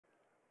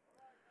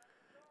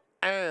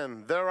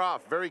And they're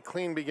off. Very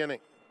clean beginning.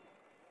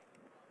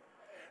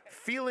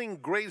 Feeling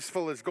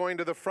Graceful is going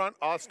to the front.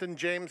 Austin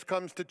James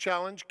comes to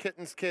challenge.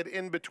 Kitten's Kid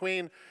in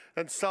between,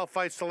 and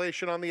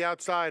Self-Isolation on the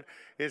outside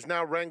is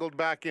now wrangled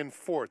back in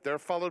fourth. They're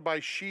followed by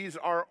She's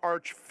Our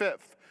Arch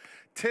fifth.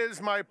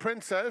 Tis My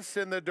Princess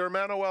in the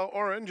Dermanoel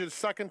Orange is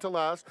second to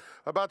last,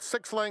 about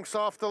 6 lengths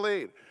off the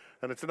lead.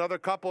 And it's another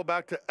couple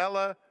back to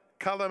Ella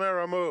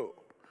Calamaramu.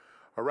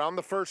 Around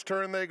the first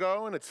turn they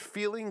go, and it's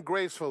Feeling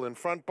Graceful in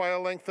front by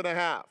 1.5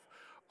 lengths.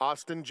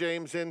 Austin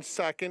James in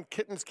second.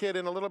 Kitten's Kid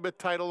in a little bit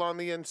tight on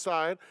the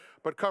inside,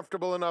 but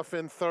comfortable enough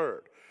in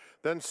third.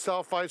 Then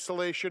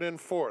Self-Isolation in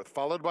fourth,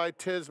 followed by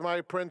Tis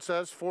My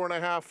Princess,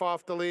 4.5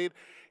 off the lead.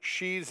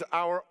 She's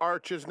Our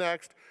Arch is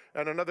next,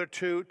 and another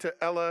 2 to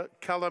Ella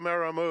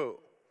Calamaramu.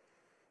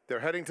 They're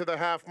heading to the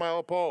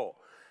half-mile pole,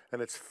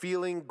 and it's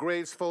Feeling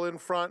Graceful in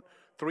front,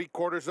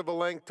 3/4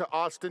 length to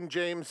Austin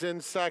James in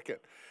second.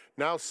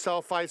 Now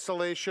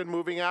Self-Isolation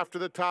moving after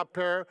the top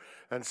pair,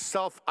 and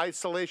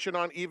Self-Isolation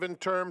on even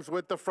terms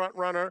with the front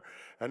runner.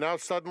 And now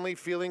suddenly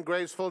Feeling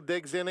Graceful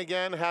digs in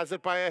again, has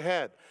it by a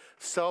head.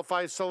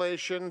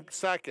 Self-Isolation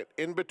second.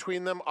 In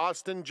between them,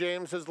 Austin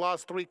James has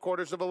lost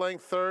 3/4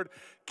 length third.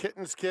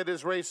 Kitten's Kid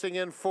is racing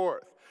in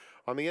fourth.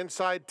 On the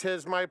inside,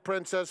 Tis My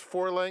Princess,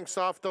 4 lengths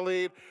off the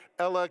lead.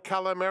 Ella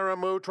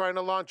Calamaramu trying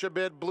to launch a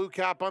bid. Blue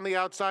Cap on the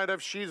outside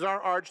of She's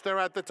Our Arch. They're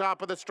at the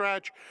top of the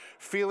stretch.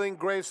 Feeling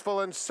Graceful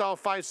and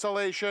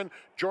Self-Isolation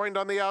joined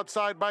on the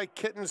outside by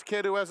Kitten's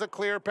Kid, who has a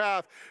clear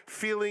path.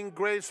 Feeling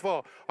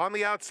Graceful on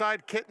the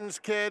outside, Kitten's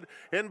Kid.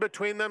 In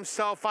between them,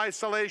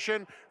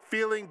 Self-Isolation.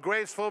 Feeling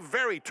Graceful,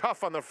 very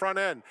tough on the front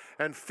end.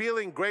 And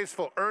Feeling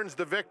Graceful earns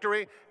the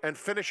victory and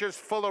finishes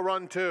full of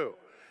run two.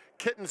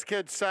 Kitten's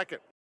Kid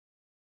second.